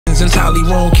Entirely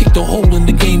wrong, kicked a hole in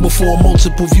the game before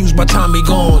multiple views by time he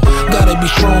gone. Gotta be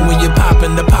strong when you're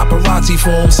popping the paparazzi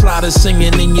form. Sliders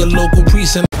singing in your local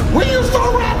precinct. When you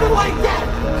start rapping like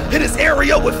that, in this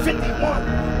area with 51,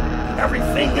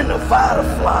 everything in the Vada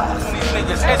flies. These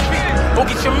niggas, SP, go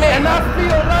get your man. And I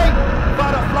feel like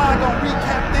Vada fly gonna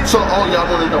recap this. So, y'all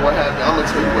wanna know what happened? I'm gonna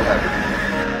tell you what happened.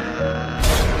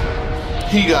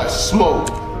 He got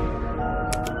smoked.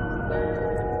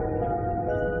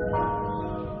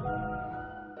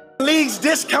 Leagues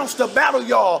discounts to battle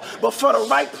y'all, but for the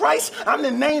right price, I'm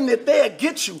the name that they'll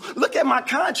get you. Look at my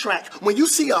contract. When you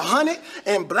see 100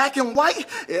 in black and white,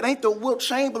 it ain't the Wilt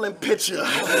Chamberlain picture.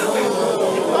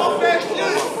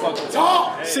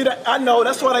 See that? I know,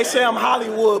 that's why they say I'm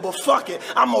Hollywood, but fuck it,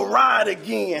 I'ma ride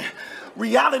again.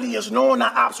 Reality is knowing the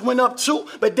ops went up too,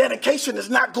 but dedication is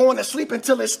not going to sleep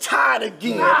until it's tired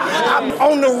again. I'm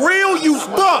on the real, you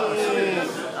fuck.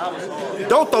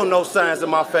 Don't throw no signs in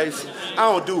my face.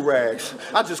 I don't do rags.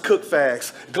 I just cook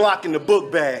fags. Glock in the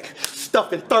book bag.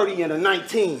 Stuffing 30 in a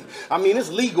 19. I mean, it's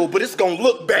legal, but it's gonna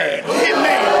look bad.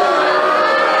 Hitman!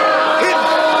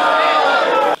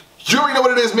 You already know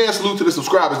what it is, man. Salute to the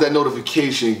subscribers, that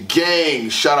notification gang.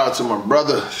 Shout out to my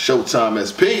brother, Showtime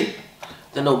SP.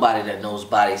 The Nobody That Knows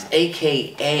Bodies,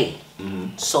 AKA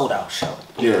Sold Out Show.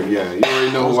 Yeah. You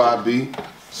already know who I be.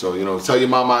 So, you know, tell your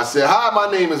mama I said, hi, my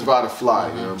name is Vada Fly.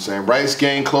 You know what I'm saying?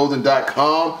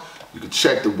 RiceGangClothing.com. You can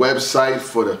check the website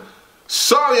for the...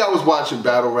 Sorry I was watching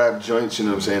battle rap joints, you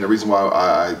know what I'm saying? The reason why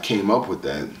I came up with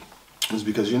that is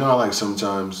because, you know, like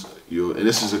sometimes you... And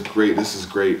this is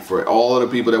great for all of the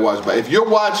people that watch. But if you're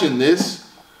watching this,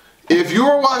 you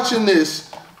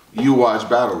watch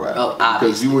battle rap. Oh,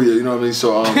 because you know what I mean?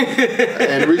 So,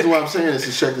 and the reason why I'm saying this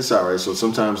is check this out, right? So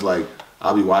sometimes, like,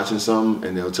 I'll be watching something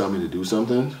and they'll tell me to do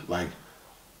something, like,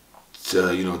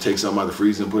 to, you know, take something out of the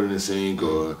freezer and put it in the sink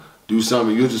or do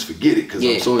something, you'll just forget it because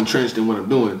I'm so entrenched in what I'm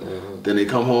doing. Then they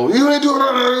come home, you ain't doing it,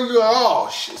 oh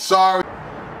shit, sorry.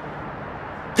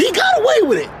 He got away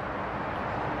with it,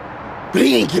 but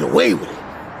he ain't get away with it.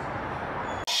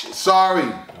 Shit, sorry.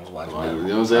 I was watching you know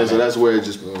what I'm saying? So that's where it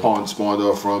just spawned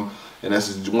off from. And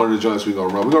that's one of the joints we're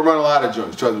gonna run. We're gonna run a lot of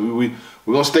joints. Trust me,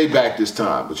 we're gonna stay back this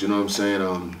time, but you know what I'm saying?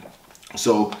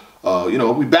 You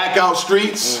know, we back out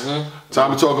streets.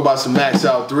 Time to talk about some Max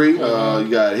Out 3. You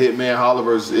got Hitman Holla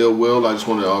versus Ill Will. I just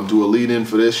want to do a lead-in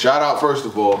for this. Shout out, first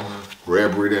of all, Rare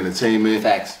Breed Entertainment,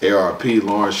 Facts. ARP,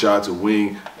 Lawrence, shout out to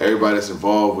Wing, everybody that's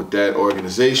involved with that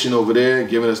organization over there,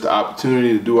 giving us the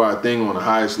opportunity to do our thing on the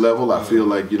highest level. I feel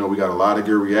like, you know, we got a lot of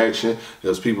good reaction.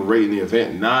 There's people rating the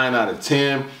event 9 out of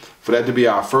 10. For that to be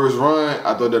our first run,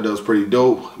 I thought that was pretty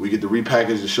dope. We get to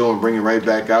repackage the show and bring it right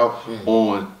back out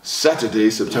on Saturday,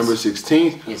 September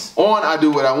 16th. On I Do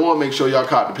What I Want. Make sure y'all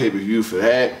caught the pay-per-view for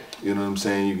that. You know what I'm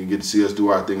saying? You can get to see us do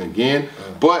our thing again.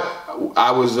 But I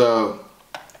was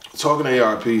talking to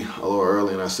ARP a little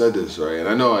early, and I said this, right? And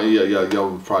I know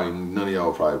y'all probably, none of y'all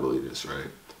will probably believe this, right?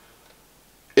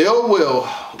 Ill Will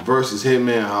versus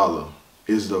Hitman Holla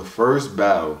is the first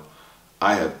battle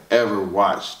I have ever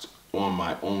watched on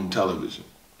my own television.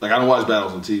 Like, I don't watch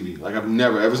battles on TV. Like, I've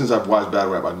never, ever since I've watched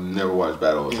battle rap, I've never watched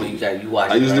battle on TV.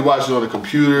 I usually watch it on the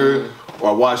computer or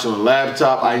I watch it on a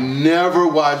laptop. I never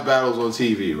watch battles on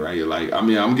TV, right? Like, I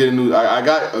mean, I'm getting new, I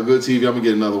got a good TV, I'm gonna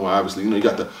get another one, obviously. You know, you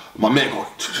got my man going,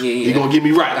 he gonna get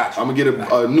me right. I'm gonna get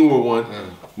a newer one.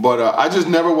 But I just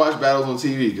never watch battles on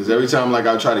TV because every time, like,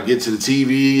 I try to get to the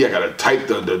TV, I gotta type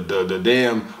the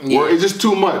damn word. It's just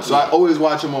too much. So I always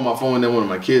watch them on my phone. Then one of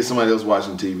my kids, somebody else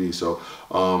watching TV. So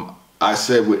I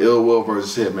said with Ill Will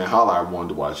versus Hitman Holla, I wanted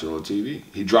to watch it on TV.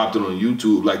 He dropped it on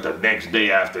YouTube like the next day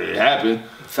after it happened.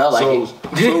 Felt like it. So it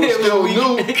was still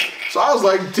new. So I was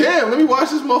like, damn, let me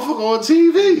watch this motherfucker on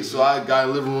TV. So I got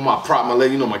in the living room, I prop my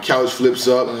leg, you know, my couch flips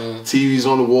up, TV's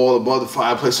on the wall above the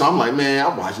fireplace. So I'm like, man,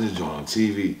 I'm watching this joint on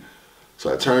TV.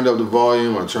 So I turned up the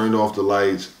volume, I turned off the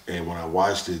lights, and when I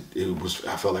watched it,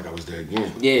 I felt like I was there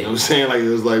again. Yeah. You know what I'm saying? Like, it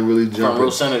was like really jumping. Front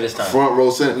row center this time. Front row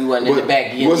center. We wasn't in the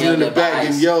back getting wasn't in the back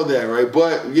getting yelled at, right?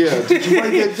 But yeah, did you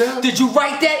write that down? Did you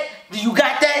write that? Did you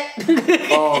got that?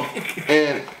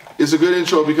 And it's a good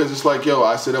intro because it's like, yo,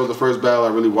 I said that was the first battle I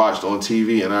really watched on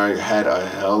TV, and I had a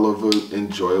hell of an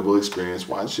enjoyable experience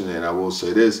watching it. And I will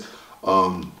say this,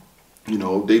 you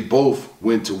know, they both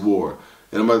went to war.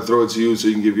 And I'm about to throw it to you so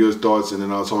you can give your thoughts, and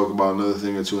then I'll talk about another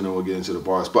thing or two, and then we'll get into the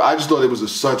bars. But I just thought it was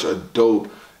such a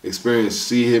dope experience to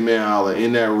see Hitman Holla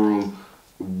in that room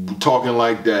talking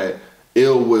like that.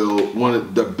 Ill Will, one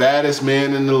of the baddest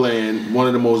man in the land, one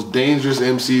of the most dangerous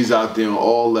MCs out there on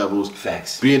all levels.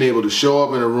 Facts. Being able to show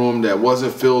up in a room that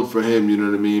wasn't filled for him, you know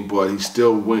what I mean? But he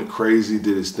still went crazy,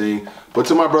 did his thing. But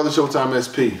to my brother Showtime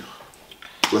SP,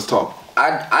 let's talk.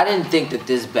 I didn't think that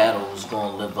this battle was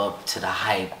gonna live up to the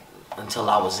hype until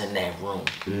I was in that room.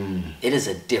 It is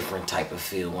a different type of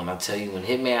feel when I tell you when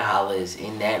Hitman Holla is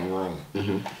in that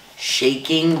room,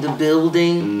 shaking the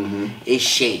building, it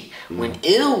shake. When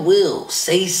Ill Will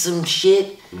say some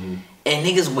shit and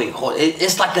niggas wait,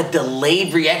 it's like a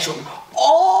delayed reaction.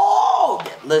 Oh,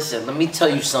 listen, let me tell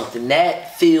you something.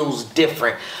 That feels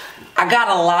different. I got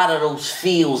a lot of those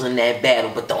feels in that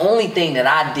battle, but the only thing that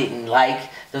I didn't like,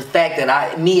 the fact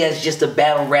that me as just a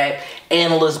battle rap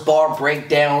analyst, bar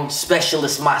breakdown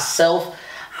specialist myself,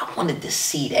 I wanted to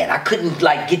see that. I couldn't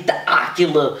like get the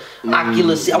ocular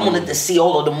see. I wanted to see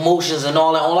all of the motions and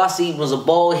all that. All I see was a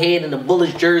bald head and a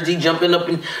Bullets jersey jumping up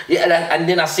and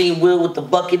then I seen Will with the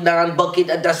bucket, non-bucket.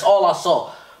 That's all I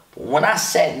saw. But when I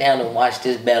sat down and watched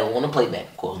this battle on the playback,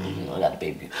 of course, you know, I got the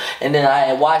pay-per-view, and then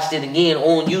I watched it again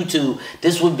on YouTube.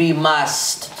 This would be my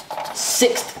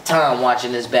 6th time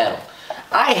watching this battle.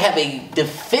 I have a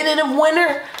definitive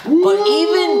winner, but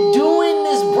even doing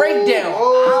this breakdown,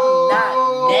 I'm not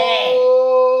mad.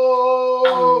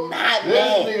 I'm not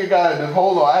mad. This nigga got a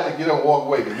hold on. I had to get up and walk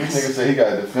away because this nigga said he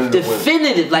got a definitive winner.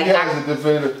 Definitive, like he has a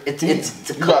definitive. It's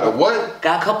a you got a what?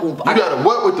 Got a couple. You got a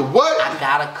what with the what? I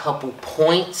got a couple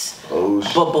points. Oh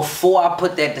shit. But before I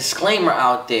put that disclaimer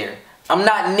out there, I'm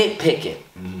not nitpicking.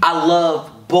 I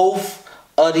love both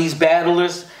of these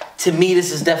battlers. To me,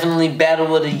 this is definitely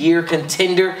Battle of the Year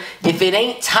contender. If it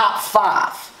ain't top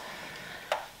 5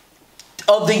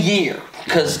 of the year,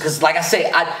 because like I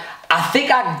say, I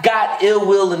think I got Ill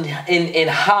Will and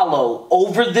Hollow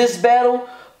over this battle,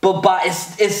 but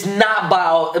it's not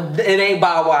by it ain't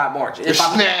by a wide margin. It's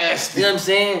nasty. You know what I'm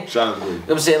saying? Shout out to you know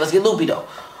what I'm saying? Let's get loopy though.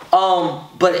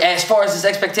 But as far as this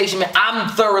expectation, man, I'm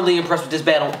thoroughly impressed with this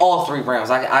battle, all 3 rounds.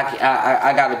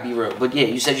 I gotta be real. But yeah,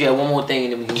 you said you had one more thing,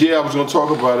 and then we can... Yeah, I was gonna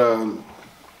talk about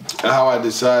how I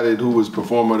decided who was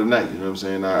performer of the night. You know what I'm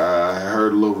saying? I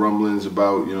heard a little rumblings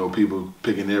about, you know, people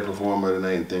picking their performer of the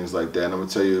night and things like that. And I'm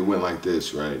gonna tell you, it went like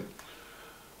this, right?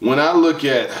 When I look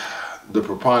at the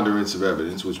preponderance of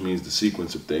evidence, which means the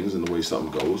sequence of things and the way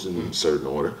something goes in a certain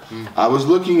order, I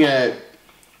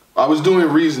was doing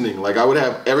reasoning. Like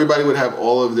everybody would have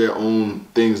all of their own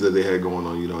things that they had going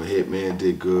on. You know, Hitman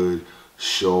did good.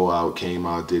 Show Out came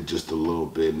out, did just a little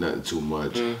bit, nothing too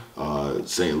much.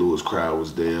 St. Louis crowd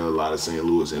was there. A lot of St.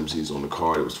 Louis MCs on the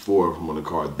card. It was 4 of them on the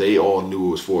card. They all knew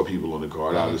it was 4 people on the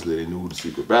card. Obviously, they knew who the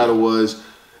secret battle was.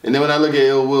 And then when I look at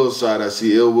Ill Will's side, I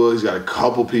see Ill Will. He's got a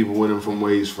couple people with him from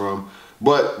where he's from.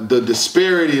 But the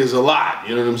disparity is a lot.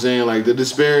 You know what I'm saying? Like the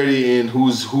disparity in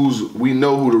we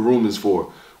know who the room is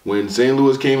for. When St.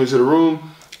 Louis came into the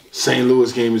room, St.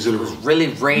 Louis came into the room. It was really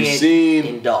red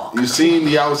and dark. You seen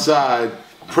the outside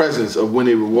presence of when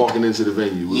they were walking into the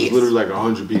venue. It was literally like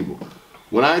 100 people.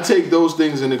 When I take those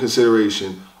things into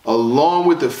consideration, along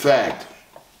with the fact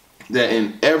that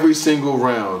in every single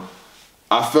round,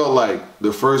 I felt like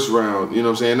the first round, you know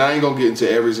what I'm saying? I ain't gonna get into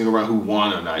every single round who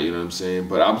won or not, you know what I'm saying?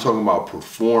 But I'm talking about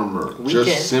performer,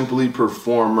 simply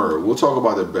performer. We'll talk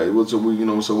about that better. So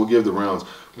we'll give the rounds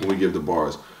when we give the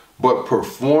bars. But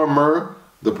performer,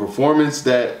 the performance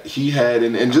that he had,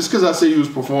 and just because I say he was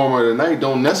performer of the night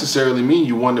don't necessarily mean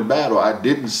you won the battle. I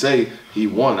didn't say he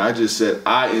won. I just said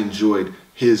I enjoyed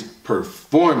his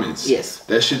performance. Yes.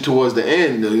 That shit towards the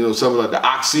end, you know, something like the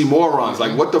oxymorons.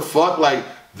 Like, what the fuck? Like,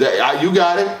 you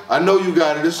got it. I know you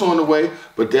got it. It's on the way.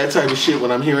 But that type of shit,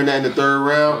 when I'm hearing that in the 3rd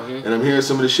round, and I'm hearing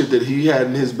some of the shit that he had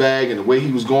in his bag and the way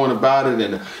he was going about it,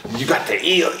 and you got the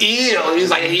eel. He's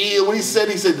like, eel. When he said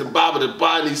the bob of the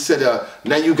body, he said,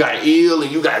 now you got eel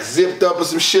and you got zipped up or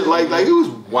some shit like he was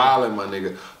wilding, my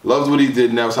nigga. Loved what he did,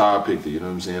 and that was how I picked it. You know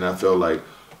what I'm saying? I felt like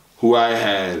who I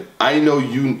had, I know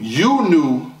you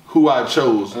knew who I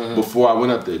chose before I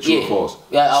went up there. True or false?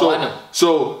 Yeah, I know.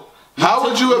 So how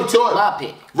would you have thought? My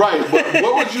pick. Right, but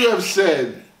what would you have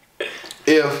said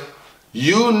if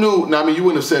you knew? Now, I mean, you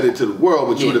wouldn't have said it to the world,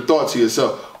 but you would have thought to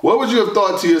yourself. What would you have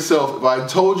thought to yourself if I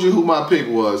told you who my pick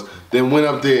was, then went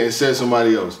up there and said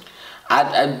somebody else?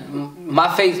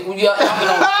 My face,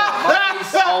 my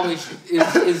face always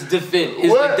is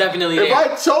definitely there. If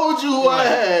I told you who I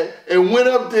had and went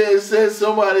up there and said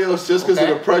somebody else just because of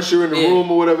the pressure in the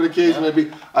room or whatever the case may be,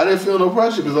 I didn't feel no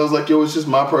pressure because I was like, yo, it's just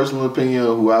my personal opinion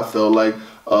of who I felt like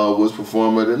was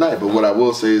performer of the night. But what I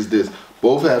will say is this.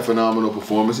 Both had phenomenal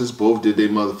performances. Both did their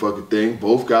motherfucking thing.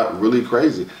 Both got really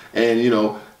crazy. And, you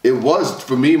know, it was,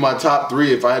 for me, my top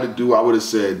 3, if I had to do, I would have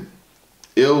said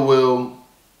Ill Will,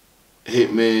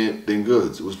 Hitman, then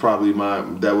Goods. That was probably my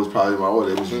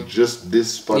order. It was just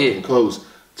this fucking close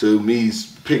to me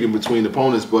picking between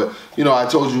opponents. But you know, I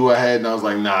told you who I had, and I was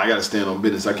like, nah, I gotta stand on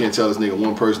business. I can't tell this nigga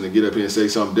one person to get up here and say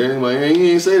something. Then like, hey,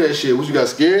 he ain't say that shit. What, you got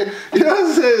scared? You know what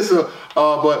I'm saying? So,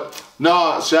 but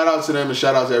nah, shout out to them and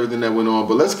shout out to everything that went on.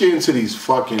 But let's get into these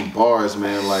fucking bars,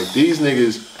 man. Like these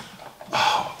niggas.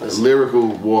 Oh, lyrical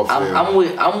warfare. I'm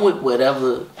with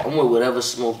whatever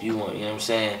smoke you want. You know what I'm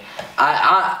saying?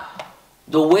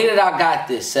 The way that I got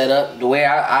this set up, the way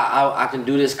I can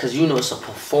do this, cause you know it's a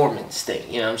performance thing.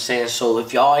 You know what I'm saying? So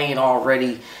if y'all ain't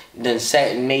already done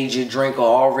sat and made your drink or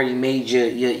already made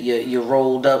your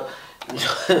rolled up,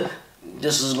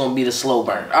 this is gonna be the slow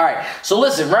burn. All right. So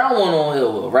listen, round one on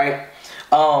Ill Will, right?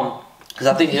 Cause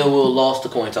I think Ill Will lost the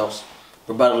coin toss.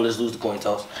 Rebuttal, let's lose the coin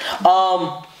toss.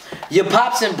 Your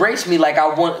pops embraced me like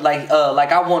I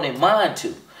wanted mine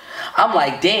to. I'm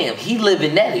like, damn, he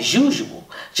living that as usual.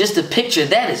 Just to picture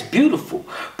that is beautiful.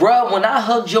 Bruh, when I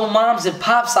hugged your moms and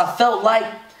pops, I felt like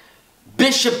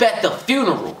Bishop at the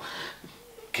funeral.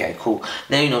 Okay, cool.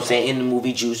 Now, you know what I'm saying, in the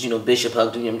movie Juice, you know, Bishop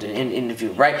hugged him in the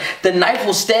interview, right? The knife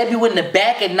will stab you in the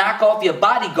back and knock off your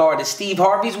bodyguard as Steve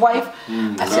Harvey's wife.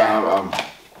 I said,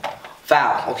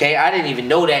 foul, okay? I didn't even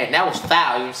know that, and that was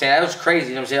foul, you know what I'm saying? That was crazy,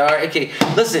 you know what I'm saying? All right, okay,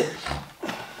 listen.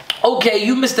 Okay,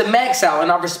 you Mr. Max out,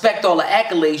 and I respect all the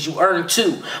accolades you earned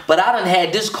too, but I done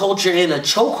had this culture in a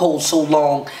chokehold so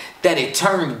long that it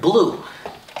turned blue.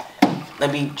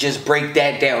 Let me just break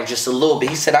that down just a little bit.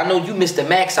 He said, I know you Mr.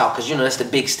 Max out because, you know, that's the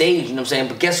big stage, you know what I'm saying?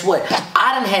 But guess what?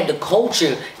 I done had the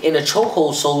culture in a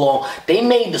chokehold so long, they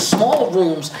made the small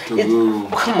rooms.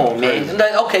 Come on, man.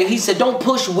 Like, okay, he said, don't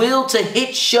push Will to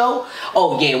hit show.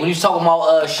 Oh, yeah, when he was talking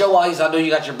about show, he said, I know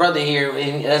you got your brother here,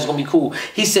 and that's going to be cool.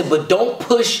 He said, but don't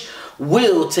push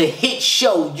Will to hit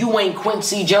show. You ain't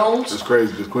Quincy Jones. It's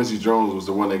crazy because Quincy Jones was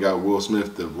the one that got Will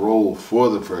Smith the role for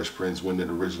the Fresh Prince when it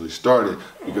originally started,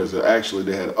 because actually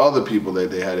they had other people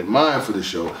that they had in mind for the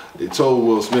show. They told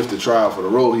Will Smith to try out for the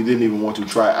role. He didn't even want to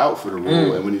try out for the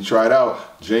role. And when he tried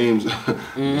out, James,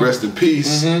 rest in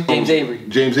peace, James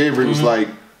Avery was like,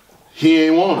 he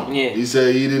ain't want him. Yeah. He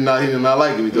said he did not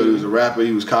like him. He thought he was a rapper,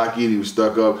 he was cocky, he was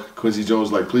stuck up. Quincy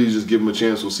Jones was like, please just give him a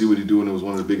chance, we'll see what he do, and it was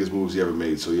one of the biggest moves he ever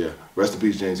made. So yeah, rest in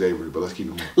peace James Avery, but let's keep it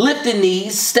moving. Lifting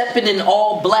knees, stepping in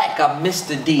all black, I'm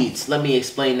Mr. Deeds. Let me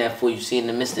explain that for you. See, in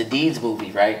the Mr. Deeds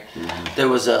movie, right? There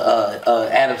was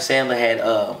Adam Sandler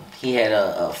had he had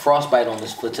a frostbite on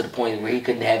his foot to the point where he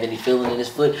couldn't have any feeling in his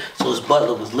foot. So his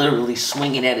butler was literally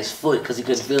swinging at his foot because he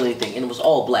couldn't feel anything. And it was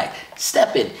all black.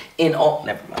 Stepping in all...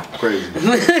 Never mind. Crazy.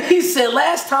 He said,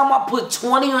 last time I put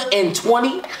 20 and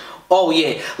 20... Oh,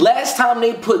 yeah. Last time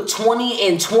they put 20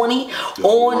 and 20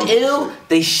 on Ill,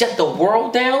 they shut the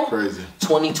world down. Crazy.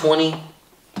 2020...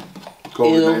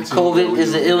 COVID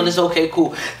is an illness. Okay,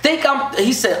 cool.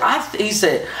 He said,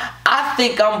 I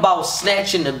think I'm about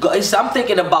snatching the goat. He said, I'm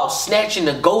thinking about snatching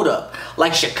the goat up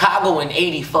like Chicago in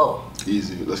 '84.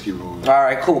 Easy. Let's keep it moving. All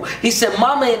right, cool. He said,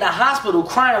 Mama in the hospital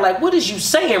crying like, what is you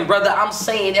saying, brother? I'm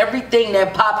saying everything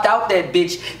that popped out that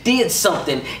bitch did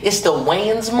something. It's the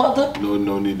Wayans mother.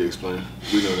 No need to explain.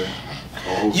 We know that.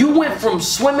 You went from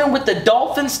swimming with the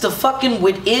dolphins to fucking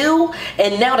with Ill,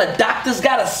 and now the doctors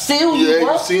gotta seal you up?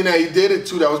 Yeah, you seen that. He did it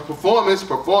too. That was performance.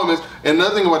 And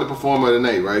another thing about the performer of the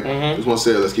night, right? Just want to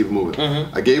say it, let's keep it moving.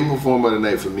 I gave him performer of the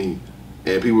night for me.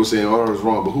 And people were saying, oh, that was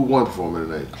wrong. But who won performer of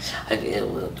the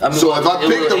night? So if I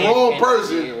pick the wrong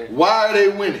person, why are they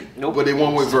winning? Nope. But they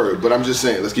won with Verb. But I'm just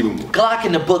saying, let's keep it moving. Glock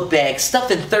in the book bag,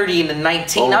 stuffing 30 in the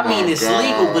 19. I mean, it's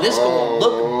legal, but it's gonna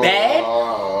look bad.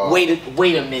 Wait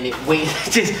a minute. Wait.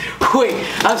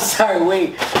 I'm sorry.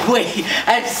 Wait.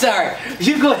 I'm sorry.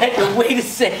 You go ahead and wait a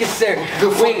second, sir.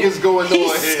 The fuck is going on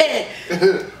here? Said,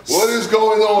 what is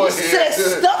going on here? He said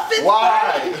stuffing.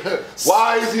 Why?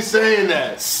 Why is he saying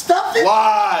that? Stuffing.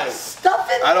 Why?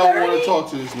 Stuffing. I don't want to talk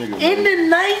to this nigga. In the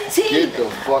 19. Get the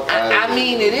fuck out of here. I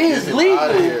mean, it is legal,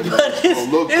 but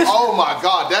it's oh my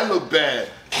God, that look bad.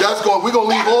 We're gonna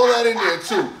leave all that in there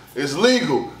too. It's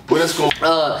legal, but it's going.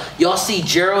 Y'all see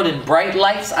Gerald in bright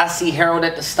lights. I see Harold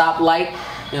at the stoplight.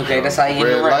 Okay, that's how you get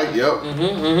red the right. Light.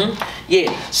 Yep.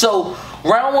 Yeah. So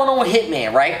round one on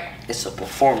Hitman, right? It's a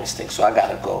performance thing, so I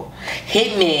gotta go.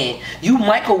 Hitman, you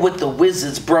Michael with the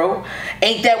Wizards, bro.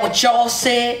 Ain't that what y'all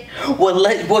said?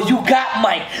 Well, you got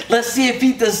Mike. Let's see if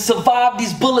he does survive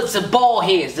these bullets and ball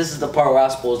heads. This is the part where I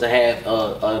was supposed to have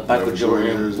Michael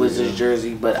Jordan Wizards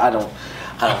jersey, but I don't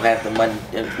I don't have the money.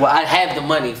 Well, I have the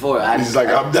money for it. He's like,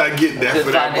 I'm not getting that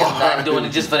for that bar. I'm not doing it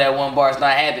just for that one bar. It's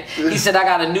not happening. He said, I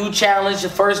got a new challenge. The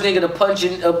first nigga to punch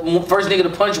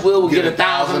Will get $1,000.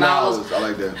 I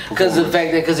like that. Because the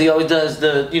fact that he always does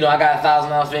the, you know, I got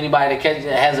 $1,000 for anybody that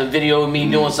has a video of me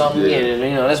doing something. Yeah,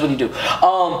 you know, that's what he do.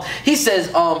 He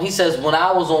says when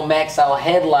I was on Max Out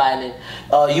headlining,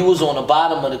 you was on the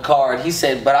bottom of the card. He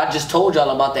said, but I just told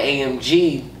y'all about the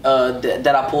AMG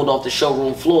that I pulled off the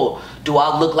showroom floor. Do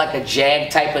I look like a Jag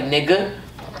type of nigga?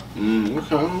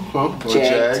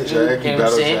 Okay. Jag, you know what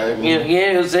I'm saying? Yeah,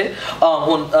 you know what I'm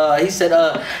saying? He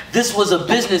said, this was a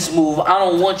business move. I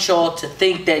don't want y'all to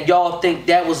think that y'all think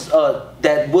that was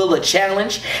that Will a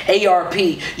challenge. ARP,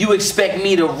 you expect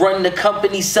me to run the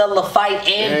company, sell a fight,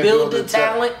 and build the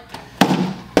talent?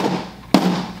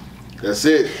 That's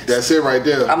it. That's it right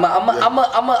there. I'm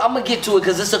gonna get to it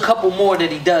because there's a couple more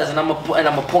that he does, and I'm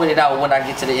gonna point it out when I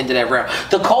get to the end of that round.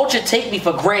 The culture take me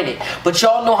for granted, but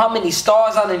y'all know how many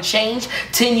stars I done changed?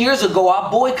 10 years ago,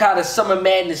 I boycotted Summer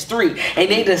Madness 3,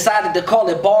 and they decided to call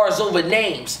it Bars Over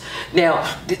Names. Now,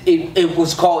 it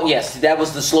was called, yes, that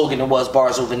was the slogan. It was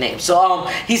Bars Over Names. So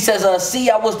he says,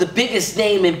 see, I was the biggest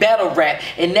name in battle rap.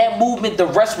 In that movement, the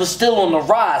rest was still on the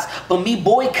rise, but me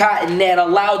boycotting that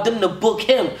allowed them to book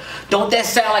him. Don't that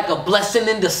sound like a blessing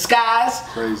in disguise?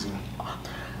 Crazy.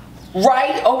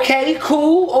 Right? Okay.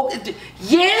 Cool. Okay.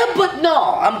 Yeah, but no.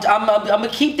 I'm gonna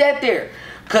keep that there,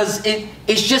 cause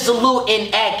it's just a little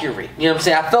inaccurate. You know what I'm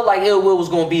saying? I felt like Ill Will was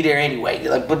gonna be there anyway.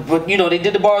 Like, but you know they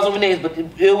did the Bars Over Names, but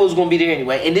Ill Will was gonna be there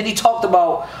anyway. And then he talked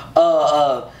about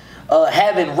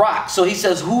having Rock. So he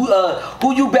says, who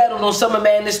you battled on Summer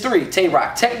Madness 3? Tay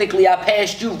Rock. Technically, I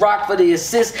passed you Rock for the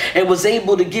assist and was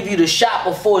able to give you the shot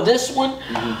before this one.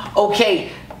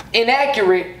 Okay,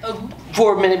 inaccurate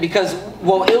for a minute because,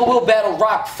 well, Ill Will battle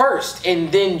Rock first and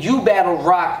then you battle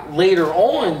Rock later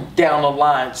on down the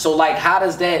line. So like, how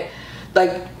does that,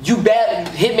 like,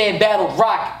 Hitman battled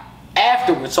Rock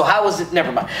afterwards, so how was it?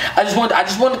 Never mind. I just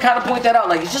wanted to kind of point that out.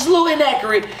 Like, it's just a little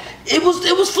inaccurate. It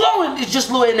was flowing. It's just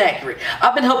a little inaccurate.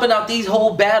 I've been helping out these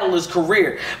whole battlers'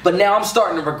 career, but now I'm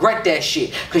starting to regret that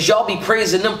shit. Cause y'all be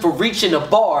praising them for reaching a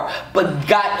bar, but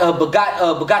got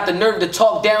the nerve to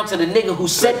talk down to the nigga who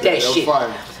said that shit.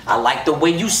 Fine. I like the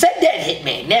way you said that,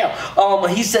 Hitman. Now,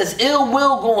 he says, Ill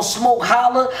Will gonna smoke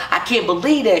Holla. I can't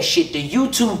believe that shit. The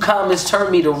YouTube comments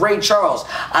turned me to Ray Charles.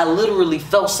 I literally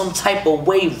felt some type of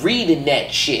way reading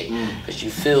that shit. Because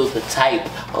you feel the type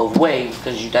of way,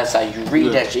 because that's how you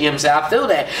read that shit. You know what I'm saying? I feel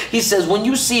that. He says, when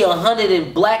you see 100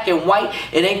 in black and white,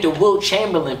 it ain't the Will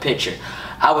Chamberlain picture.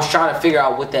 I was trying to figure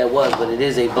out what that was, but it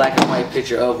is a black and white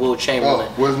picture of Will Chamberlain.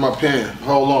 Oh, where's my pen?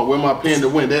 Hold on. Where's my pen to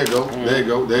win? There you go. There you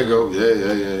go. There you go.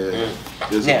 Yeah.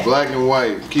 It's black and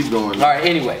white. Keep going. All right,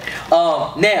 anyway.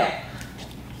 Now,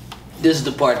 this is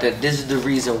the part this is the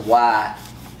reason why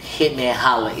Hitman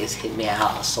Holla is Hitman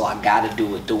Holla, so I gotta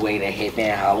do it the way that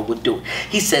Hitman Holla would do it.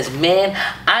 He says, man,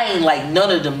 I ain't like none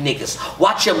of them niggas.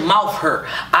 Watch your mouth hurt.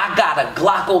 I got a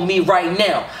Glock on me right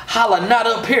now. Holla, not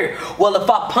up here. Well, if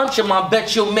I punch him, I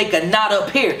bet you'll make a not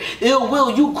up here. Ill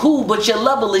Will, you cool, but your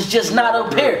level is just not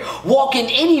up here. Walk in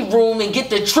any room and get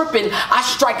the tripping, I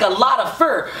strike a lot of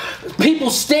fur. People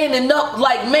standing up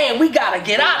like, man, we gotta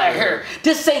get out of here.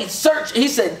 This ain't search. He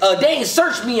said, they ain't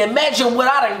searched me. Imagine what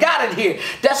I done got in here.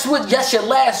 That's your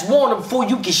last warning before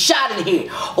you get shot in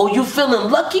here. Or you feeling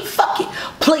lucky? Fuck it.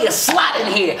 Play a slot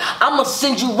in here. I'ma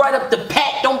send you right up the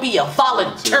pack. Don't be a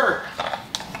volunteer.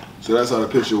 So that's how the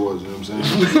picture was, you know what I'm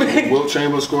saying? Will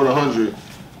Chamberlain scored 100.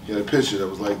 He had a picture that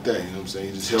was like that, you know what I'm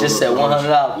saying? He just said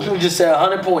 $100. Yeah. Just said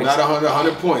 100 points. Not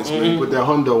 100 points, man. He put that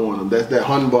hundo on him. That's that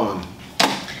hun bun.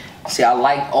 See, I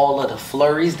like all of the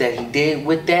flurries that he did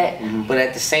with that, but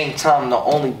at the same time, the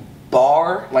only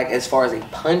bar, like as far as a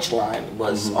punchline,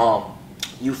 was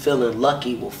you feeling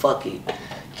lucky? Well, fuck it,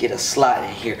 get a slot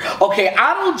in here. Okay,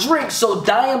 I don't drink, so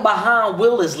dying behind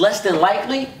Will is less than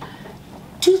likely.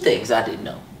 Two things I didn't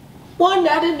know. One,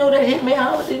 I didn't know that Hitman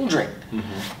Holla didn't drink.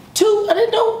 Two, I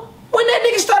didn't know when that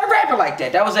nigga started rapping like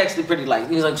that. That was actually pretty light.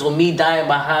 He's like, so me dying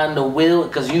behind the wheel,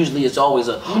 because usually it's always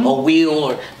a wheel,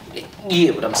 or you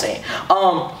get what I'm saying.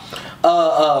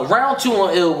 Round 2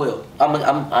 on Ill Will.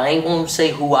 I ain't gonna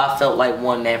say who I felt like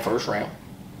won that first round.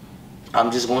 I'm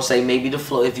just gonna say maybe the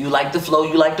flow. If you like the flow,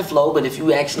 you like the flow. But if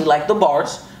you actually like the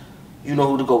bars, you know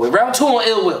who to go with. Round 2 on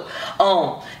Ill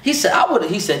Will. He said,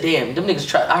 He said, damn, them niggas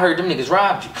tried. I heard them niggas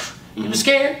robbed you. You was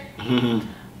scared?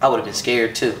 I would have been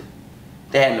scared too.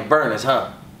 They had the burners,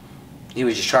 huh? You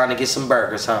was just trying to get some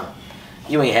burgers, huh?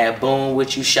 You ain't had boom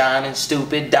with you shining,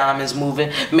 stupid, diamonds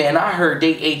moving. Man, I heard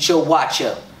they ate your watch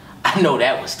up. I know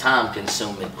that was time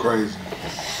consuming. Crazy.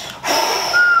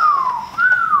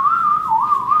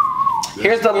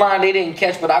 Here's the line they didn't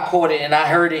catch, but I caught it and I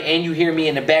heard it, and you hear me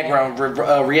in the background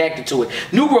reacting to it.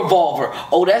 New revolver.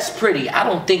 Oh, that's pretty. I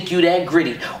don't think you that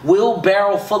gritty.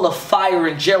 Wheelbarrow full of fire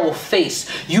in Gerald's face.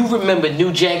 You remember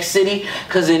New Jack City?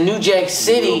 Because in New Jack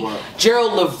City,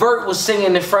 Gerald Levert was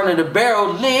singing in front of the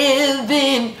barrel,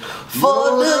 living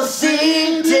for the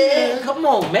city. Come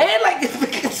on, man. Like,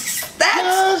 that's...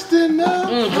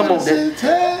 Come on,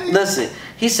 listen.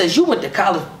 He says, you went to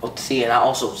college. Oh, see, and I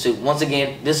also, see, once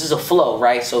again, this is a flow,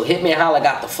 right? So Hitman Holla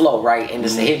got the flow, right? And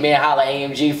it's the Hitman Holla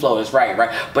AMG flow is right?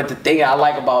 But the thing I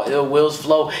like about Ill Will's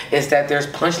flow is that there's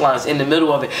punchlines in the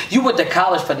middle of it. You went to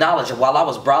college for knowledge, and while I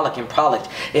was brolic and prolic,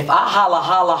 if I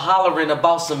hollering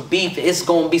about some beef, it's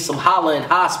going to be some holla in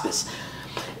hospice.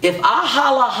 If I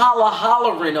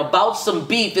hollering about some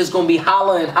beef, it's gonna be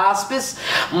holla in hospice.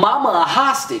 Mama a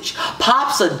hostage.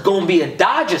 Pops are gonna be a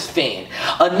Dodgers fan.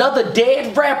 Another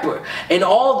dead rapper. And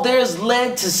all there's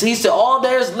led to see, so all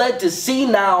there's led to see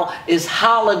now is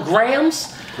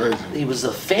holograms. Crazy. It was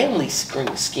a family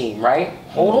scheme, right?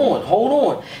 Hold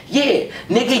on. Yeah,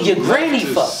 nigga, your granny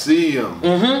fucked. See him.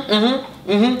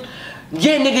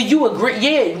 Yeah, nigga,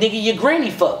 your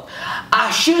granny fucked. I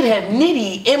should have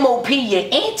nitty MOP your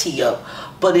auntie up,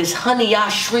 but it's honey, I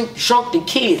shrunk the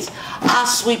kids. I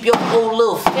sweep your whole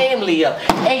little family up.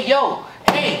 Hey, yo,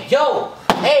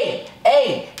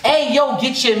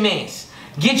 get your mans.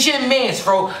 Get your mans,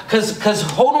 bro. Cause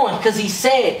hold on, cause he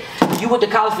said you went to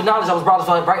college for knowledge. I was brought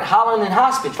up, right? Hollering in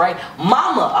hospice, right?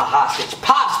 Mama a hostage.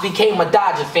 Pops became a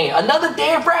Dodger fan. Another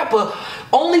damn rapper.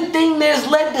 Only thing there's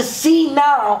led to see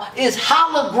now is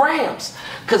holograms.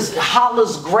 Cause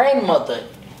Holla's grandmother,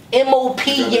 MOP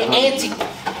your auntie.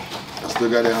 I still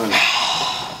got that honey.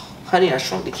 Honey, I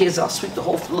shrunk the kids. I'll sweep the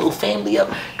whole little family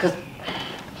up. Cause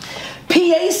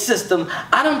PA system,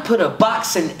 I done put a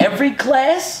box in every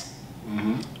class.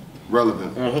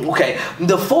 Relevant. Okay,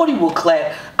 the 40 will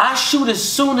clap. I shoot as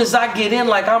soon as I get in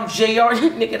like I'm JR.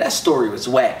 Nigga, that story was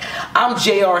whack. I'm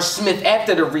JR Smith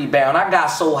after the rebound. I got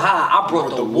so high, I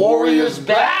brought the Warriors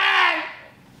back.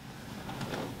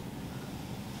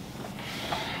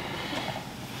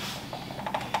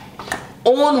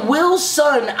 On Will's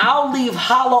son, I'll leave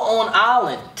Holla on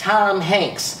Island. Tom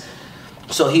Hanks.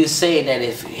 So he was saying that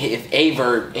if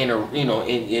Aver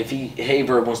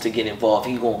Haver wants to get involved,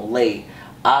 he's gonna lay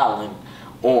Island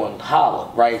on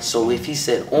Holla, right? So if he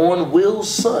said on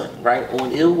Will's son, right,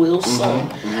 on Ill Will's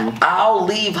son, I'll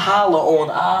leave Holla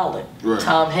on Island. Right.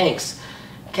 Tom Hanks,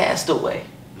 Castaway.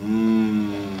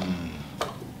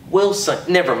 Wilson,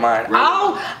 never mind.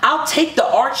 Right. I'll take the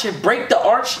arch and break the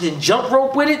arch and then jump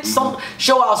rope with it. Some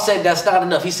show out said that's not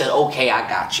enough. He said, okay, I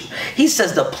got you. He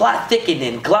says the plot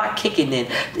thickening, Glock kicking in,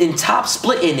 and top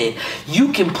splitting in.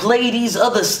 You can play these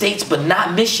other states, but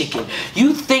not Michigan.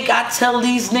 You think I tell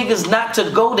these niggas not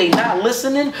to go, they not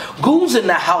listening? Goons in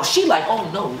the house. She like, oh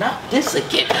no, not this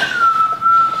again.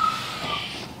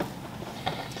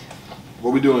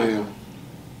 What we doing here?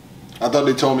 I thought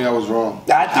they told me I was wrong.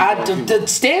 I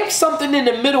stamp something in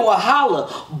the middle of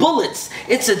Holla. Bullets.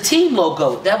 It's a team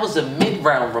logo. That was a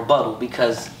mid-round rebuttal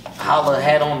because Holla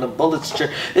had on the Bullets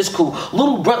shirt. It's cool.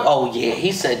 Little brother. Oh yeah,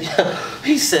 he said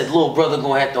little brother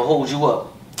gonna have to hold you up.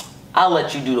 I'll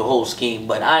let you do the whole scheme,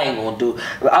 but I ain't gonna do it.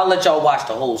 I'll let y'all watch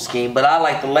the whole scheme, but I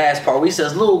like the last part where he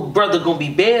says little brother gonna be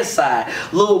bedside.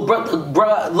 Little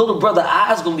brother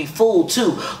eyes gonna be full too.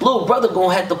 Little brother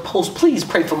gonna have to post. Please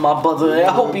pray for my brother.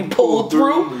 I hope he pulled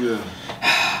through.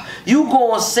 Yeah. You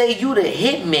gonna say you the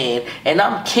hitman and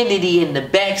I'm Kennedy in the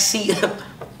back seat.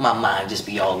 My mind just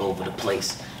be all over the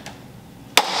place.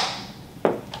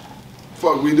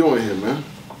 Fuck we doing here, man?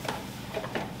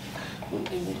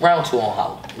 Round 2 on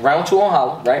Holla. Round 2 on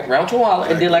Holla, right? Round 2 on Holla.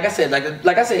 And then like I said, I'm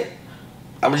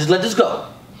gonna just let this go.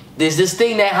 There's this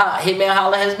thing that Hitman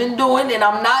Holla has been doing, and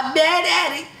I'm not mad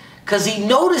at it, cause he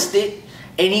noticed it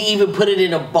and he even put it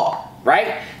in a bar,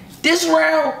 right? This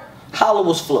round, Holla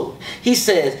was floating. He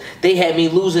says they had me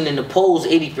losing in the polls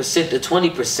 80% to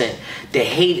 20%. The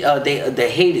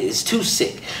hate is too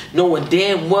sick. Knowing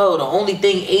damn well the only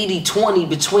thing 80-20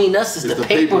 between us is the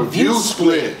pay-per-view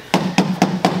split.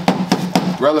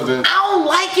 Relevant. I don't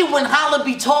like it when Holla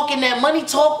be talking that money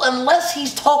talk unless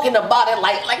he's talking about it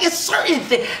like it's certain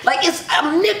thing.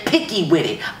 I'm nitpicky with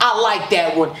it. I like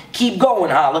that one. Keep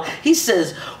going, Holla. He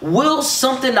says, will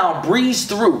something I'll breeze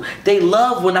through. They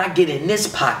love when I get in this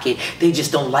pocket. They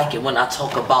just don't like it when I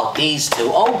talk about these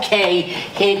two. Okay,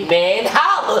 Hitman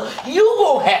Holla, you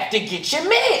gonna have to get your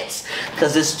mans.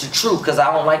 Cause it's the truth. Cause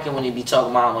I don't like it when he be talking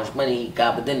about how much money he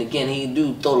got. But then again, he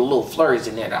do throw the little flurries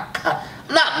in there.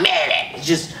 I'm not mad at it.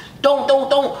 Just don't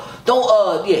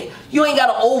yeah, you ain't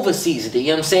gotta over season it. You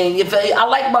know what I'm saying? If I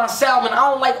like my salmon,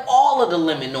 I don't like all of the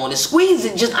lemon on it. Squeeze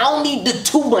it, just I don't need the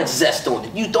too much zest on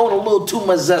it. You throwing a little too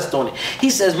much zest on it. He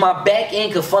says my back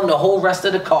end could fund the whole rest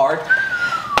of the card.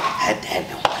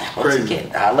 Once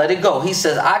again, I let it go. He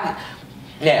says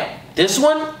now this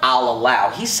one I'll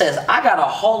allow. He says I got a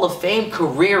Hall of Fame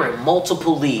career in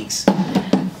multiple leagues.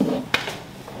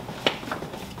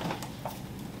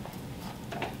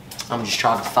 I'm just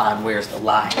trying to find where's the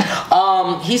lie.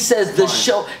 He says the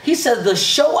show. He says the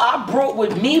show I brought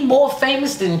with me more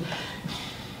famous than.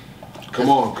 Come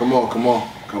on.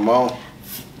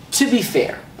 To be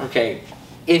fair, okay,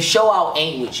 if Show Out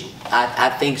ain't with you, I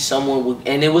think someone would,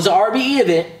 and it was an RBE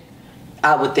event.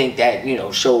 I would think that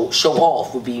Show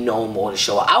Off would be known more than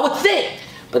Show Out. I would think.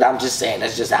 But I'm just saying,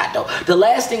 that's just how I know. The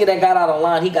last thing that got out of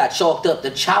line, he got chalked up.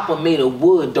 The chopper made of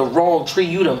wood, the wrong tree,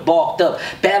 you done balked up.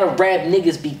 Battle rap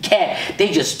niggas be cat,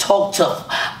 they just talk tough.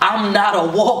 I'm not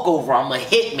a walkover, I'm a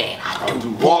hitman. I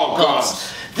do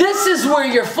walk-ups. This is where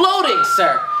you're floating,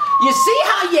 sir. You see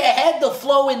how you had the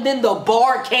flow and then the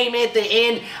bar came at the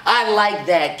end? I like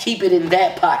that. Keep it in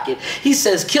that pocket. He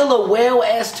says, killer whale,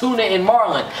 ass tuna, and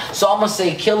marlin. So I'm going to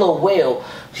say killer whale.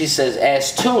 She says,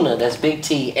 ass tuna, that's Big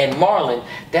T, and marlin,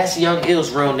 that's Young Ill's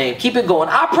real name. Keep it going.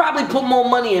 I probably put more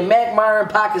money in Mac Myron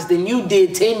pockets than you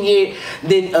did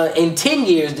in 10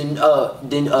 years than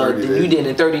you did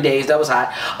in 30 days. That was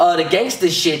hot. The gangster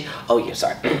shit. Oh yeah,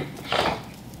 sorry.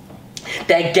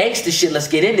 That gangster shit, let's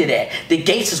get into that. The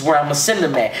gates is where I'ma send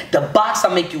them at. The box I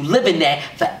make you live in that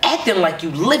for acting like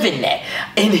you live in that.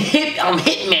 And I'm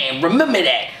Hitman, remember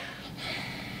that.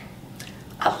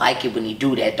 I like it when he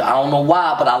do that though. I don't know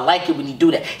why, but I like it when he do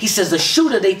that. He says the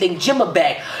shooter, they think Jimma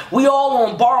back. We all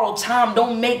on borrowed time,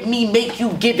 don't make me make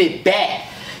you give it back.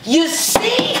 You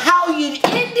see how you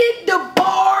ended the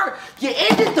bar? You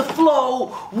ended the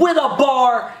flow with a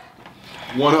bar.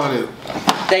 100.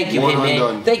 Thank you,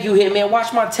 Hitman. Thank you, Hitman.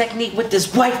 Watch my technique with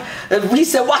this wife. He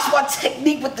said, watch my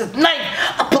technique with this knife.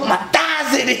 I put my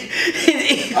thighs in it.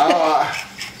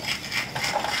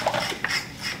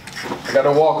 I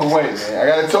gotta walk away, man. I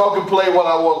gotta talk and play while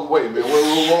I walk away, man.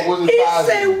 What was his thighs?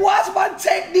 He said, watch my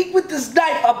technique with this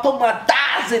knife. I put my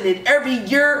thighs in it. Every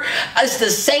year, it's the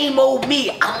same old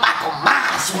me. I'm Michael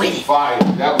Myers with it. Fire.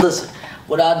 Listen.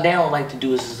 What I now like to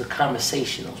do is a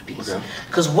conversational piece.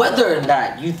 Because whether or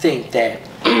not you think that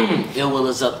Ill Will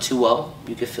is up 2-0,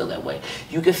 you can feel that way.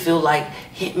 You can feel like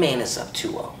Hitman is up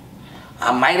 2-0.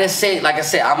 I might have said, like I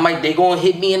said, they gonna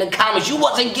hit me in the comments. You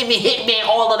wasn't giving Hitman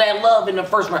all of that love in the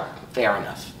first round. Fair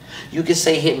enough. You can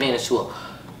say Hitman is 2-0.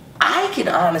 I can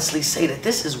honestly say that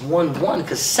this is 1-1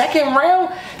 because second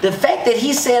round, the fact that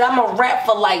he said I'm gonna rap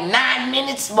for like 9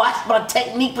 minutes, watch my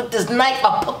technique with this knife,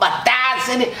 I put my thighs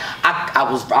in it. I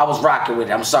was rocking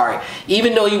with it. I'm sorry.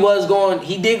 Even though he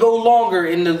did go longer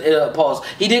in the pause.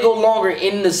 He did go longer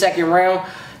in the second round,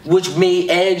 which made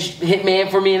edge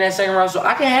Hitman for me in that second round. So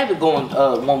I can have it going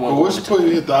 1-1. But what's putting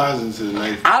your thighs into the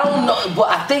knife? I don't know, but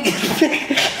I think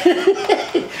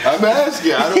I'm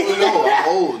asking. I don't know. I'm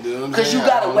old, dude. Because you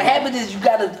gotta. What happened is you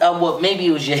gotta. Maybe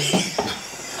it was your.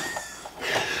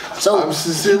 So I'm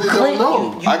sincerely don't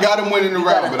know. I got him winning the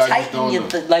round, but I just don't know.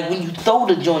 Like when you throw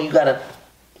the joint, you gotta.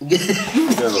 Is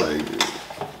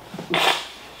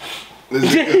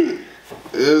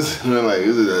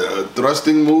it a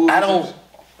thrusting move? I don't.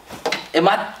 Am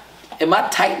I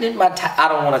tightening my? I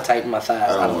don't want to tighten my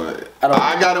thighs.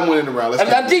 I got him winning the round. Just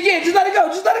let it go.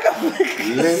 Just let it go.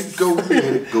 Let it go. Let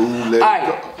it go. Let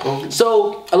it go.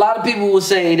 So a lot of people will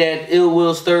say that Ill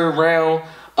Will's third round.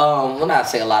 Well, not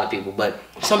say a lot of people, but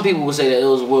some people will say that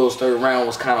Ill Will's third round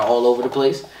was kind of all over the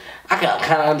place. I can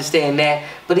kind of understand that,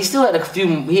 but he still had a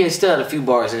few. He still had a few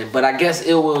bars in it. But I guess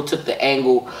Ill Will took the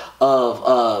angle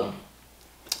of.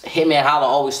 Hitman Holla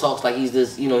always talks like he's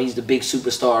this, he's the big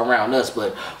superstar around us,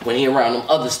 but when he around them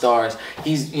other stars,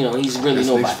 he's really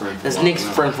nobody. That's Nick's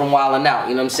friend from Wildin' Out,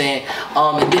 you know what I'm saying?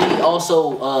 And then he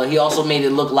also made it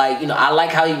look like, I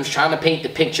like how he was trying to paint the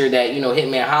picture that,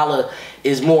 Hitman Holla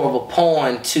is more of a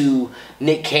pawn to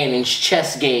Nick Cannon's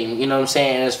chess game, you know what I'm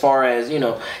saying? As far as,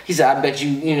 he said, I bet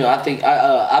you,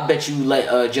 I bet you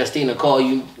let Justina call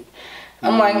you.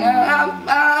 I'm like, it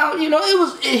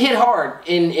hit hard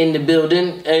in the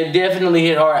building. It definitely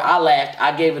hit hard. I laughed.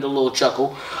 I gave it a little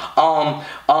chuckle.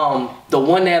 The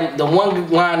one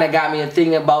line that got me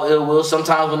thinking about Ill Will.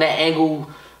 Sometimes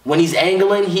when he's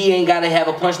angling, he ain't gotta have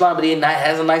a punchline, but he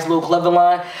has a nice little clever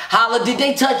line. Holla, did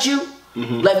they touch you?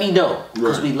 Let me know,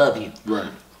 because we love you.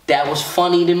 Right. That was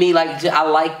funny to me. Like I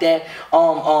like that.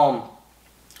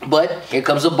 But here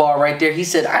comes a bar right there. He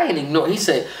said, I ain't ignoring. He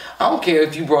said, I don't care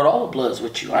if you brought all the Bloods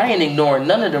with you. I ain't ignoring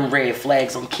none of them red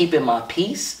flags. I'm keeping my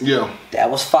peace. Yeah.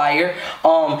 That was fire.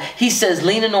 He says,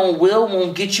 leaning on Will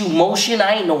won't get you motion.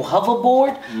 I ain't no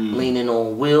hoverboard. Leaning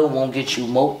on Will won't get you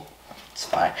It's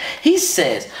fine. He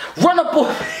says, run up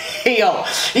on yo.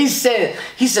 He says,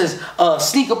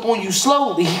 sneak up on you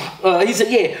slowly. He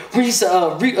said, yeah. He said,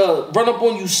 run up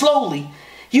on you slowly.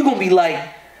 You gonna be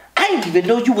like, I didn't even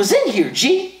know you was in here,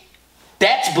 G.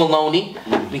 That's baloney.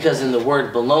 Because in the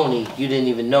word baloney, you didn't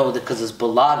even know that because it's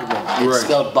balagna. It's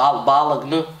spelled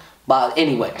balagna. But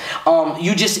anyway,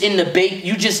 you just in the bake.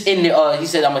 You just in the. He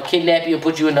said, I'm gonna kidnap you and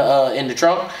put you in the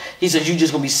trunk. He said, you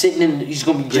just gonna be sitting in. You're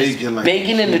gonna be just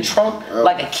baking like in the trunk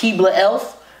like a Keebler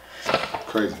elf.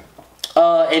 Crazy.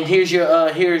 And here's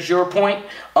your point.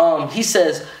 He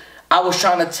says, I was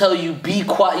trying to tell you, be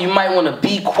quiet. You might want to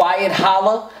be quiet,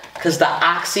 Holla. Because the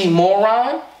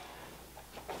oxymoron,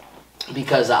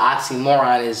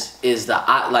 is the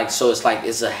like, so it's like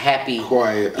it's a happy,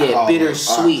 quiet,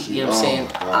 bittersweet. You know what I'm saying?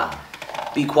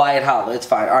 Be quiet, Holla. It's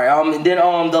fine. All right. And then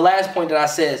the last point that I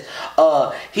says,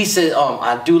 he said,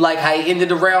 I do like how he ended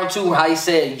the round 2. How he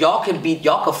said, y'all can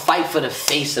fight for the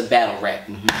face of battle rap.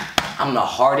 I'm the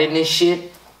heart in this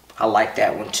shit. I like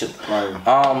that one too. Right.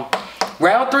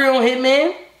 Round 3 on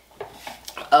Hitman.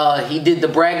 He did the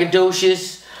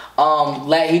braggadocious.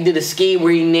 He did a scheme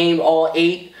where he named all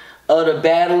 8 of the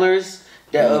battlers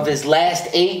of his last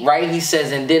 8, right? He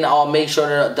says, and then I'll make sure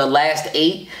that the last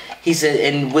 8, he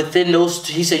said, and within those,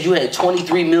 he said, you had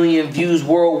 23 million views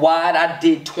worldwide. I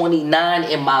did 29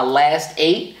 in my last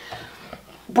 8.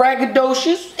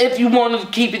 Braggadocious, if you want to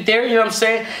keep it there, you know what I'm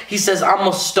saying? He says, I'm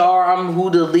a star. I'm who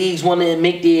the leagues want to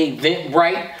make the event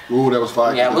right. Ooh, that was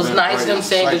fire. Yeah, it was nice, you know what I'm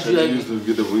saying? Because you used to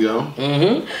get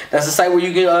the That's the site where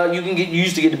you can get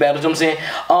used to get the battles, you know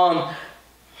what I'm saying?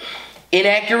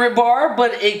 Inaccurate bar,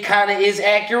 but it kind of is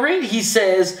accurate. He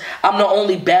says, I'm the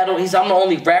only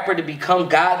rapper to become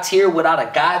God tier without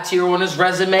a God tier on his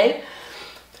resume.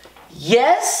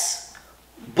 Yes.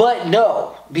 But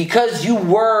no, because you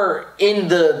were in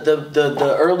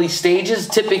the early stages,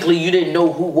 typically you didn't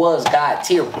know who was God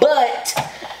tier. But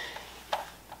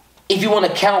if you want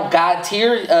to count God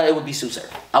tier, it would be Sue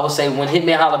Surf. I would say when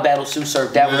Hitman Holla battled Sue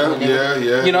Surf, that was when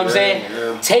you know what I'm saying?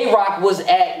 Yeah. Tay-Rock was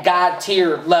at God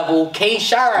tier level.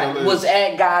 K-Shine was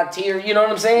at God tier. You know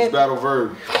what I'm saying? It's battle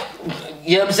verb.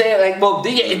 You know what I'm saying? Like, well, well,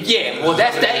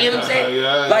 that's that. You know what I'm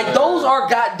saying? Like,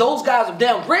 those guys are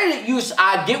down. Granted,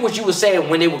 I get what you were saying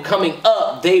when they were coming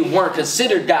up, they weren't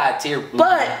considered God tier,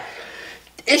 but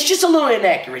it's just a little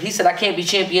inaccurate. He said, I can't be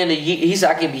champion of the year. He said,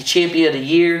 I can be champion of the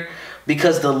year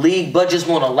because the league budgets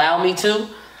won't allow me to.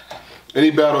 And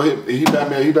he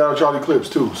battled Charlie Clips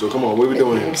too. So come on, what are we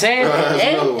doing here? You know what I'm saying?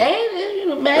 You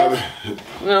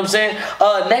know what I'm saying?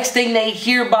 Next thing they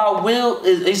hear about Will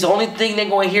is the only thing they're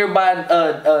gonna hear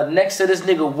about next to this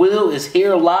nigga Will is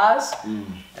Here Lies.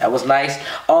 That was nice.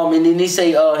 And then he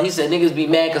said niggas be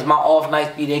mad because my off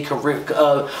nights be their career.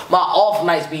 My off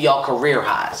nights be y'all career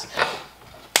highs.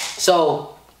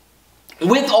 So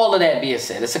with all of that being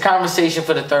said, it's a conversation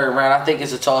for the 3rd round. I think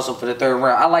it's a toss-up for the 3rd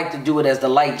round. I like to do it as the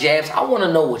light jabs. I want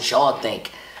to know what y'all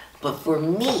think. But for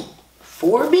me,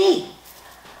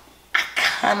 I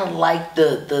kind of like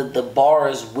the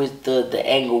bars with the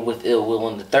angle with Ill Will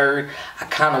in the 3rd. I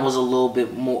kind of was a little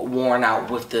bit more worn out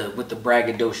with the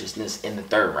braggadociousness in the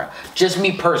 3rd round. Just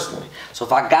me personally. So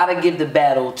if I got to give the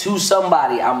battle to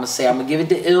somebody, I'm going to give it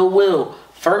to Ill Will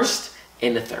first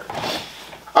in the 3rd.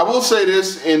 I will say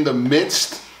this, in the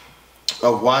midst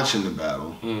of watching the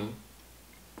battle,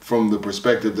 from the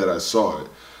perspective that I saw it,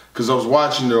 because I was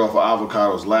watching it off of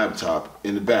Avocado's laptop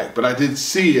in the back, but I did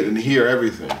see it and hear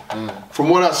everything. From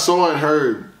what I saw and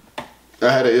heard, I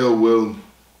had an Ill Will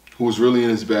who was really in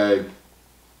his bag,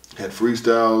 had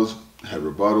freestyles, had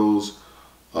rebuttals,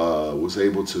 was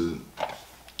able to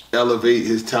elevate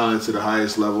his talent to the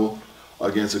highest level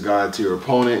against a God tier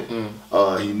opponent.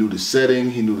 He knew the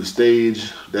setting, he knew the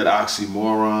stage, that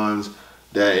oxymorons,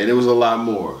 and it was a lot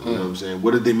more. You know what I'm saying?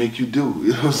 What did they make you do?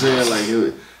 You know what I'm saying? Like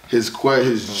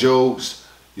his jokes,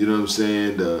 you know what I'm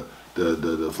saying?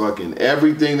 The fucking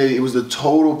everything it was the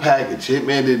total package.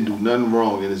 Hitman didn't do nothing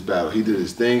wrong in his battle. He did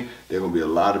his thing. There are gonna be a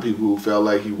lot of people who felt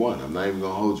like he won. I'm not even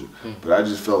gonna hold you. But I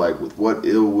just felt like with what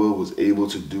Ill Will was able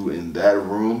to do in that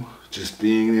room, just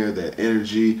being there, that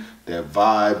energy, that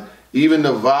vibe. Even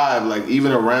the vibe, like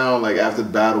even around, like after the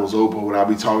battle was open, when I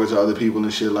be talking to other people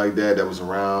and shit like that was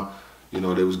around, you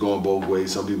know, they was going both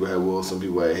ways. Some people had Will, some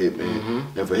people had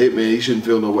Hitman. And for Hitman, he shouldn't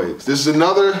feel no way. This is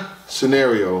another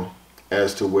scenario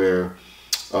as to where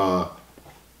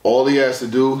all he has to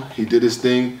do, he did his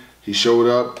thing, he showed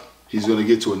up, he's gonna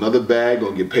get to another bag,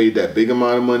 gonna get paid that big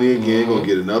amount of money again, gonna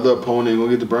get another opponent,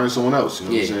 gonna get to burn someone else. You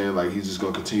know what I'm saying? Like he's just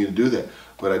gonna continue to do that.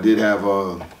 But I did have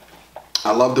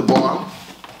I love the bar.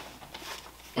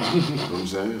 You know what I'm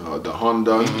saying? The Hun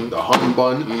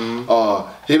Bun.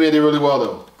 Hitman did really well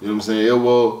though. You know what I'm saying? It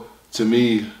will, to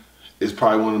me, is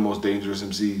probably one of the most dangerous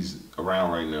MCs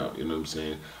around right now. You know what I'm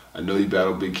saying? I know he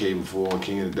battled Big K before on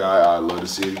King of the Die. I'd love to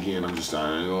see it again. I ain't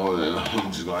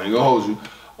gonna hold you.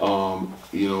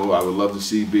 You know, I would love to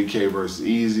see Big K versus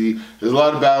Easy. There's a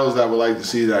lot of battles that I would like to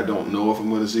see that I don't know if I'm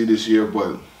going to see this year.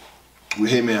 But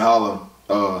with Hitman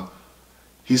Holla,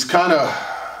 he's kind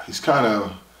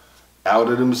of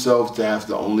outed himself to have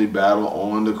to only battle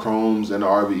on the Chromes and the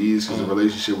RBEs because the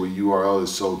relationship with URL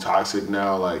is so toxic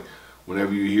now. Like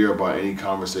whenever you hear about any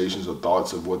conversations or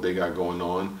thoughts of what they got going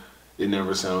on, it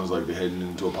never sounds like they're heading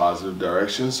into a positive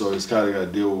direction. So he's kind of got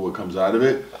to deal with what comes out of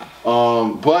it.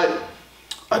 But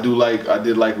I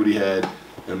did like what he had,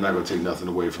 and I'm not gonna take nothing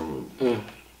away from him.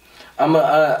 I'm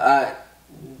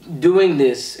doing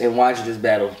this and watching this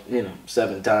battle, you know,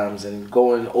 7 times and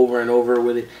going over and over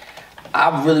with it.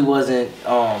 I really wasn't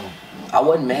mad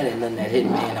at nothing that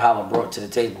Hitman Holla brought to the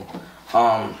table.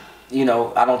 You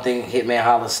know, I don't think Hitman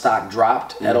Holla's stock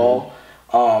dropped at all.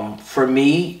 For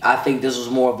me, I think this was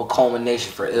more of a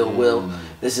culmination for Ill Will.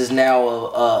 This is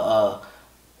now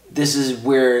this is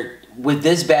where, with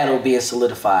this battle being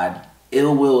solidified,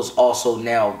 Ill Will is also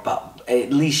now about,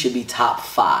 at least should be top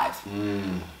 5.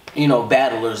 You know,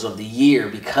 battlers of the year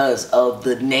because of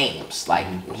the names. Like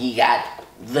he got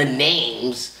the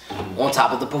names on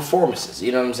top of the performances.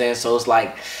 You know what I'm saying? So it's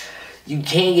like you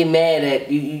can't get mad at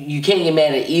you can't get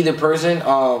mad at either person.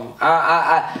 Like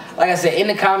I said in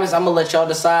the comments, I'm gonna let y'all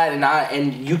decide,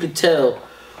 and you could tell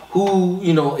who,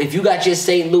 you know, if you got your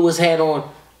St. Louis hat on,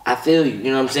 I feel you.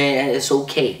 You know what I'm saying? It's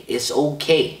okay. It's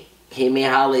okay. Hitman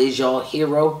Holla is your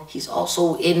hero. He's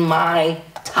also in my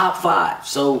top 5.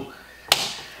 So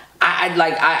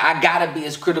I gotta be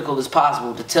as critical as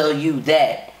possible to tell you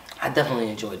that I definitely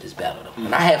enjoyed this battle though.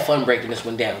 And I had fun breaking this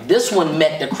one down. This one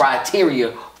met the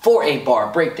criteria for a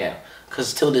bar breakdown.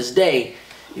 Cause till this day,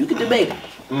 you can debate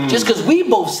it. Just because we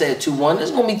both said 2-1,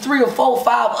 there's going to be 3 or 4 or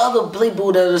 5 other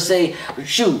people that will say,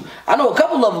 shoot, I know a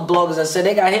couple of bloggers that said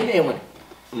they got Hitman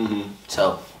winning. So, you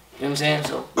know what I'm saying?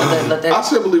 So, let that. I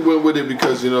simply went with it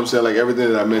because, you know what I'm saying, like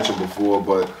everything that I mentioned before,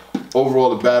 but overall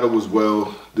the battle was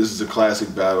well. This is a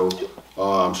classic battle.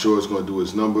 I'm sure it's going to do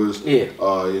its numbers. Yeah.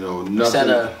 You know, nothing.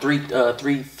 It's at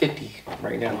 350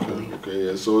 right now, I believe. Okay,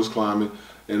 yeah, so it's climbing,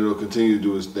 and it'll continue to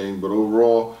do its thing. But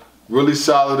overall, really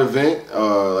solid event.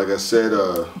 Like I said,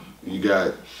 you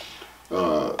got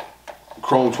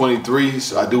Chrome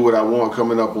 23s. I Do What I Want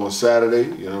coming up on Saturday.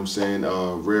 You know what I'm saying?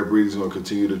 Rare Breed is going to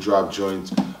continue to drop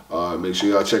joints. Make sure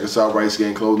y'all check us out,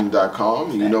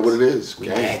 RightsGangClothing.com. You know what it is. We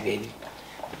back, baby.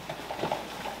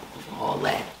 All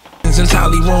that.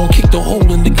 Entirely wrong, kicked a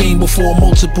hole in the game before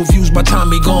multiple views by time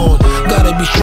he gone. Gotta be